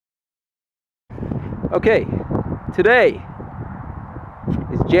Okay, today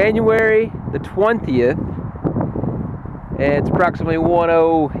is January the 20th, and it's approximately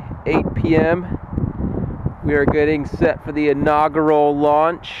 1:08 p.m. We are getting set for the inaugural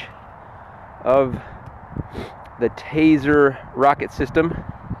launch of the Taser rocket system.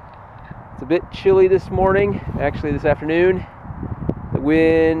 It's a bit chilly this morning, actually this afternoon. The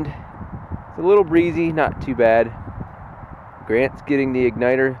wind is a little breezy, not too bad. Grant's getting the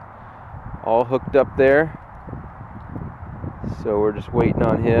igniter all hooked up there, so we're just waiting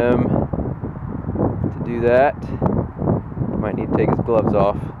on him to do that. Might need to take his gloves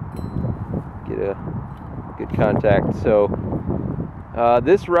off, get a good contact. So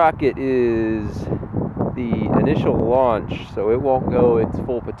this rocket is the initial launch, so it won't go its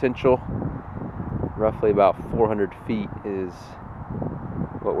full potential. Roughly about 400 feet is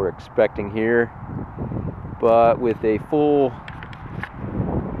what we're expecting here, but with a full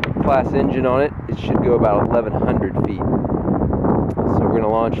class engine on it, it should go about 1,100 feet. So we're going to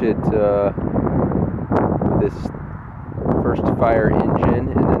launch it with this first fire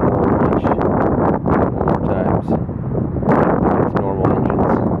engine, and then we'll launch a couple more times with normal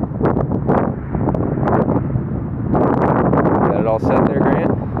engines. Got it all set there,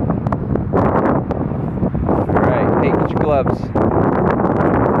 Grant? Alright, hey, get your gloves.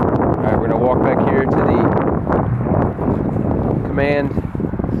 Alright, we're going to walk back here to the command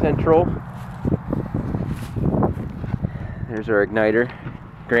central. There's our igniter.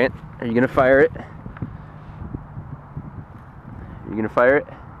 Grant, are you gonna fire it? You gonna fire it?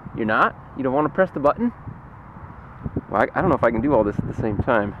 You're not? You don't want to press the button? Well, I don't know if I can do all this at the same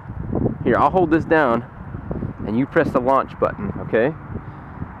time. Here, I'll hold this down and you press the launch button, okay?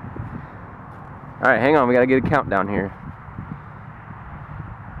 Alright, hang on, we gotta get a countdown here.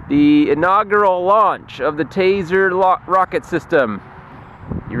 The inaugural launch of the Taser rocket system.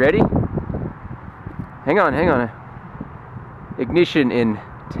 You ready? Hang on, hang on. Ignition in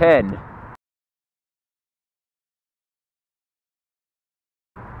 10,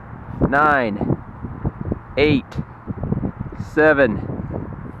 9, 8, 7,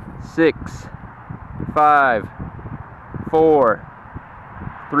 6, 5, 4,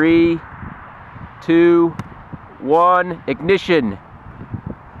 3, 2, 1. Ignition.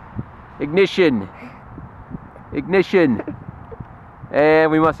 Ignition. Ignition.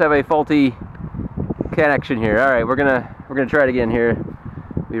 And we must have a faulty connection here. All right, we're gonna try it again here.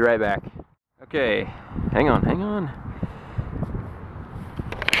 Be right back. Okay, hang on, hang on.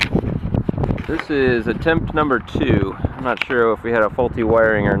 This is attempt number 2. I'm not sure if we had a faulty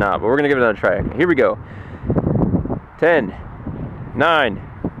wiring or not, but we're gonna give it another try. Here we go. 10, 9,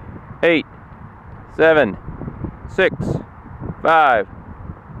 8, 7, 6, 5,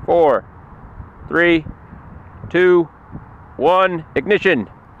 4, 3, 2, 1. Ignition.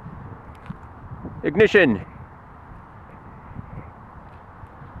 Ignition.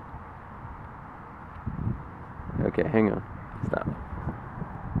 Okay, hang on. Stop.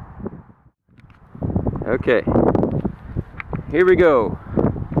 Okay. Here we go.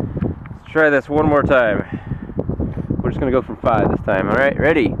 Let's try this one more time. We're just gonna go from 5 this time. Alright,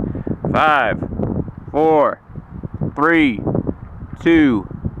 ready? 5, 4, 3, 2,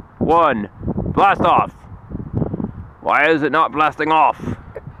 1. Blast off. Why is it not blasting off?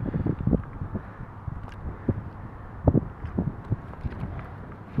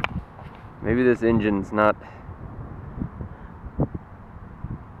 Maybe this engine's not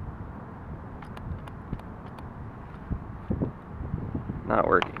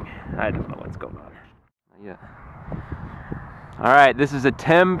working. I don't know what's going on. Yeah. Alright, this is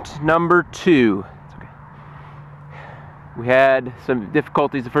attempt number 2. It's okay. We had some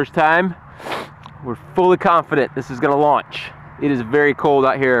difficulties the first time. We're fully confident this is going to launch. It is very cold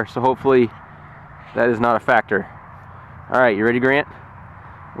out here, so hopefully that is not a factor. Alright, you ready, Grant?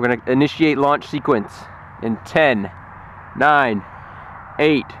 We're going to initiate launch sequence in 10, 9,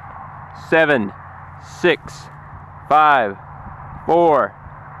 8, 7, 6, 5, 4,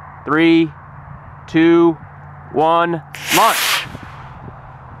 3, 2, 1, launch!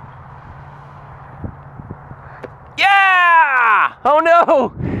 Yeah! Oh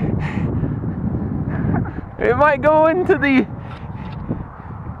no! It might go into the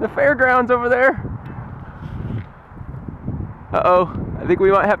fairgrounds over there. Uh-oh, I think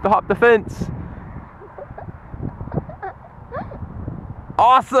we might have to hop the fence.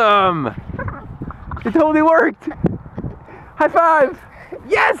 Awesome! It totally worked! High five!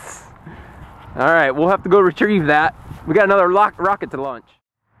 Yes! Alright, we'll have to go retrieve that. We got another rocket to launch.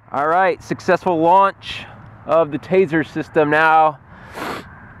 Alright, successful launch of the Taser system now.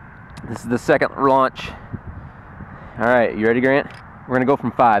 This is the second launch. Alright, you ready, Grant? We're gonna go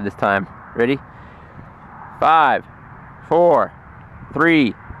from 5 this time. Ready? 5, 4,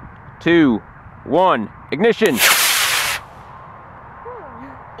 3, 2, 1. Ignition.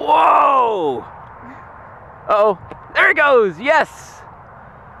 Whoa! Uh-oh. There it goes. Yes.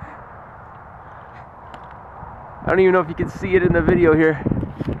 I don't even know if you can see it in the video here.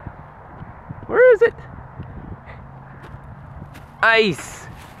 Where is it? Nice.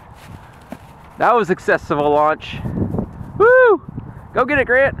 That was a successful launch. Woo! Go get it,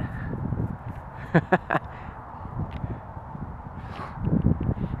 Grant.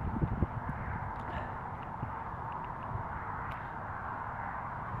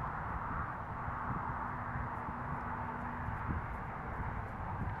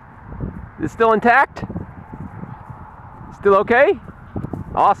 Is it still intact? Still okay?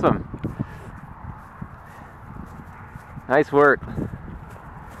 Awesome. Nice work.